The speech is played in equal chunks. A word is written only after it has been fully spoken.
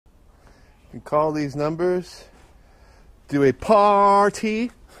You call these numbers, do a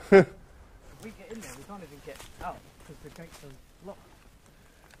party. If we get in there, we can't even get out because the gates are locked.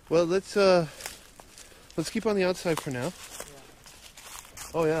 Well, let's keep on the outside for now.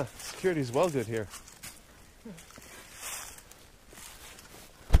 Yeah. Oh yeah, security's well good here.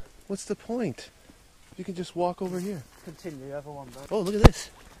 What's the point? You can just walk over here. Continue, everyone. Oh, look at this.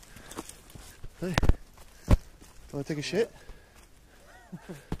 Hey. Want to take a shit?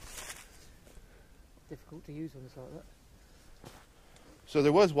 Difficult to use when it's like that. So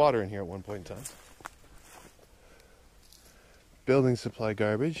there was water in here at one point in time. Building supply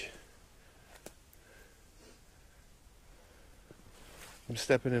garbage. I'm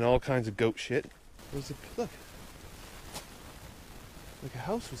stepping in all kinds of goat shit. Where's the look? Like a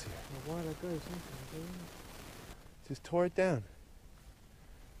house was here. A while ago, something. Just tore it down.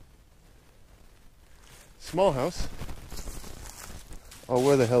 Small house. Oh,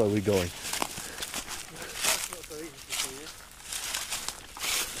 where the hell are we going?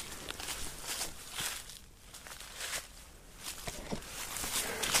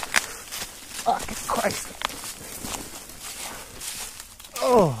 Fucking Christ.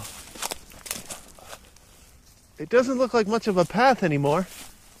 Oh. It doesn't look like much of a path anymore.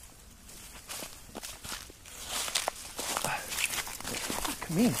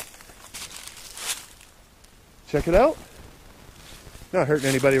 Come in. Check it out. Not hurting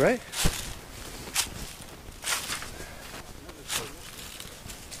anybody, right?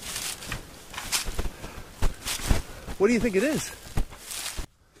 What do you think it is?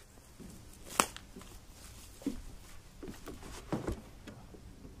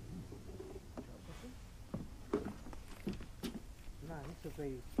 This would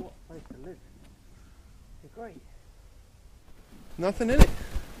be what a place to live. It's great. Nothing in it.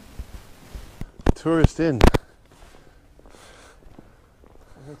 Tourist inn.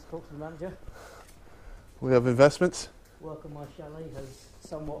 I'm here to talk to the manager. We have investments. Work on my chalet has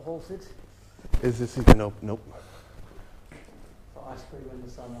somewhat halted. Is this even open? Nope. For ice cream in the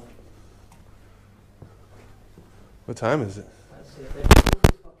summer. What time is it? That's it. They're building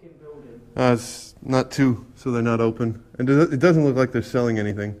this fucking building. It's not 2, so they're not open. And it doesn't look like they're selling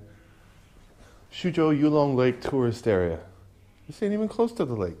anything. Xuzhou Yulong Lake tourist area. This ain't even close to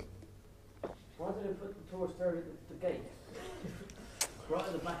the lake. Why did they put the tourist area at the gate? Right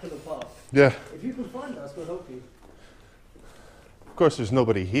at the back of the park. Yeah. If you can find us, we'll help you. Of course, there's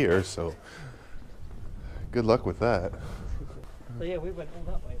nobody here, so good luck with that. So yeah, we went all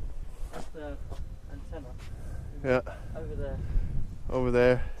that way. That's the antenna. Yeah. Over there. Over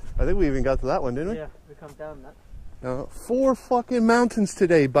there. I think we even got to that one, didn't we? Yeah, we come down that. No, 4 fucking mountains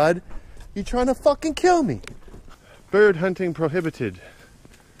today, bud. You trying to fucking kill me? Bird hunting prohibited.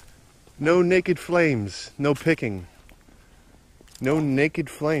 No naked flames. No picking. No naked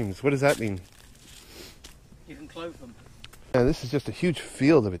flames. What does that mean? You can clove them. Yeah, this is just a huge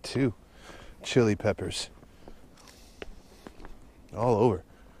field of it too. Chili peppers. All over.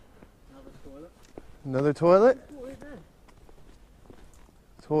 Another toilet. Another toilet? What is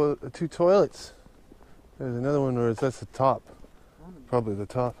that? 2 toilets. There's another one where that's the top. Probably the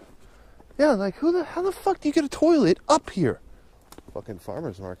top. Yeah, like how the fuck do you get a toilet up here? Fucking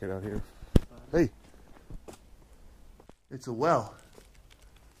farmer's market out here. Hey. It's a well.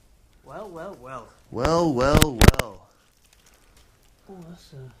 Well. Well. Oh,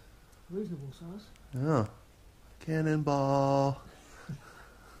 that's a reasonable size. Yeah. Cannonball.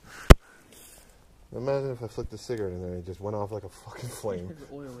 Imagine if I flicked a cigarette in there and it just went off like a fucking flame.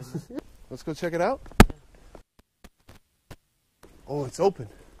 Oil in there. Let's go check it out. Oh, it's open.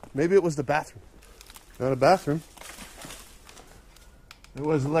 Maybe it was the bathroom. Not a bathroom. There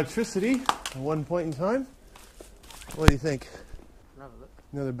was electricity at one point in time. What do you think? Another look.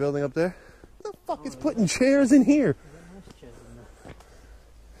 Another building up there? What the fuck is putting chairs in here? Nice chairs in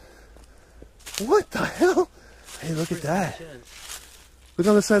there. What the hell? Hey, look at that. Chairs. Look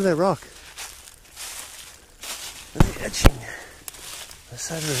on the side of that rock. Look at the etching. The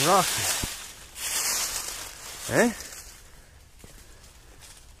side of the rock here. Eh?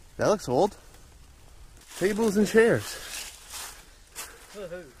 That looks old. Tables and chairs.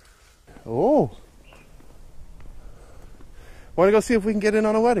 Woohoo. Oh. Want to go see if we can get in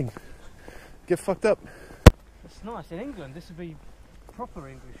on a wedding? Get fucked up. It's nice. In England, this would be proper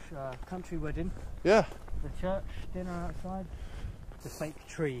English country wedding. Yeah. The church, dinner outside. The fake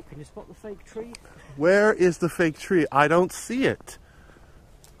tree. Can you spot the fake tree? Where is the fake tree? I don't see it.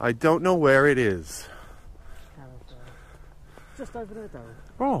 I don't know where it is. Just over there,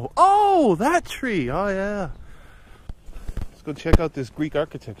 Darryl. Oh, that tree. Oh, yeah. Let's go check out this Greek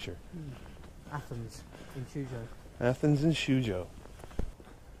architecture. Athens in Xuzhou. Athens and Xuzhou.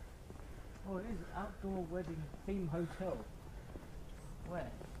 Oh, it is outdoor wedding theme hotel. Where?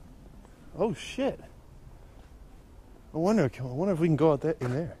 Oh shit! I wonder if we can go out there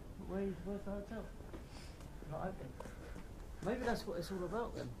in there. Where's the hotel? Not open. Maybe that's what it's all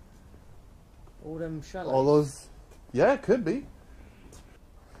about then. All them chalets. All those. Yeah, it could be. You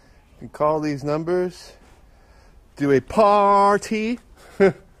can call these numbers. Do a party.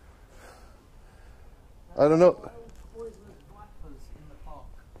 I don't know. Wild poisonous vipers in the park.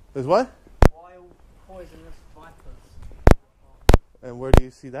 There's what? Wild poisonous vipers. And where do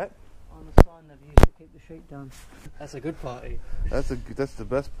you see that? On the sign they've used to keep the sheep down. That's a good party. That's the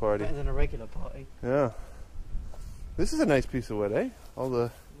best party. Better than a regular party. Yeah. This is a nice piece of wood, eh? All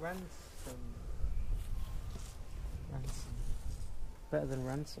the Ransom. Better than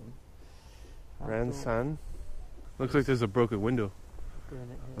ransom. Ransan. Looks like there's a broken window. Doing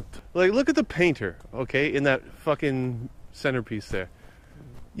it here. Like, look at the painter, okay, in that fucking centerpiece there.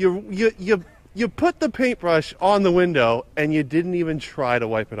 You put the paintbrush on the window and you didn't even try to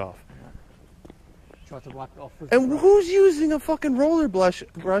wipe it off. Try to wipe it off with And who's using a fucking roller brush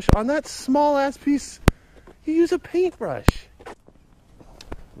on that small ass piece? You use a paintbrush.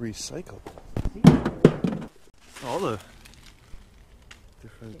 Recycled. All the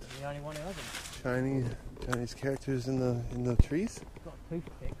different the only one who hasn't. Chinese characters in the trees. I've got a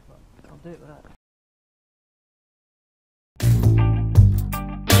toothpick, but I'll do it with that.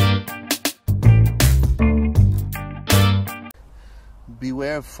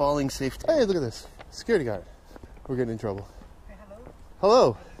 Beware of falling safety. Hey, look at this. Security guard. We're getting in trouble. Hey, hello.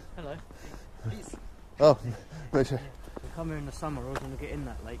 Hello. Hello. Please. Oh, make sure. We come here in the summer, I was going to get in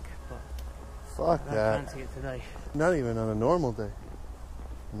that lake, but Fuck I don't that. fancy it today. Not even on a normal day.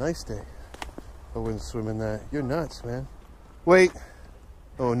 Nice day. I wouldn't swim in that. You're nuts, man. Wait.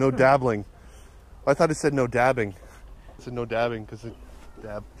 Oh, no dabbling. I thought it said no dabbing. It said no dabbing because it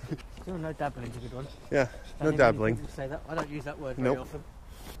dab. Still no dabbling's a good one. Yeah, Don't no hear many dabbling. people say that. I don't use that word very Nope. often.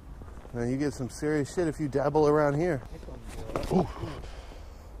 Man, you get some serious shit if you dabble around here. This one's water.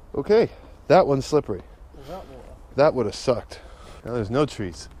 Okay, that one's slippery. Was that water? That would have sucked. Now there's no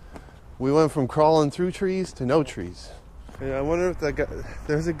trees. We went from crawling through trees to no trees. Yeah, I wonder if that guy,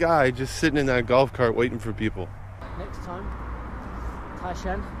 there's a guy just sitting in that golf cart waiting for people. Next time,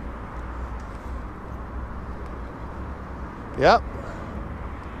 Shan. Yep.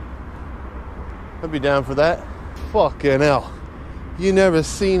 I'd be down for that. Fucking hell. You never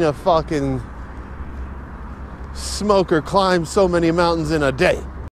seen a fucking smoker climb so many mountains in a day.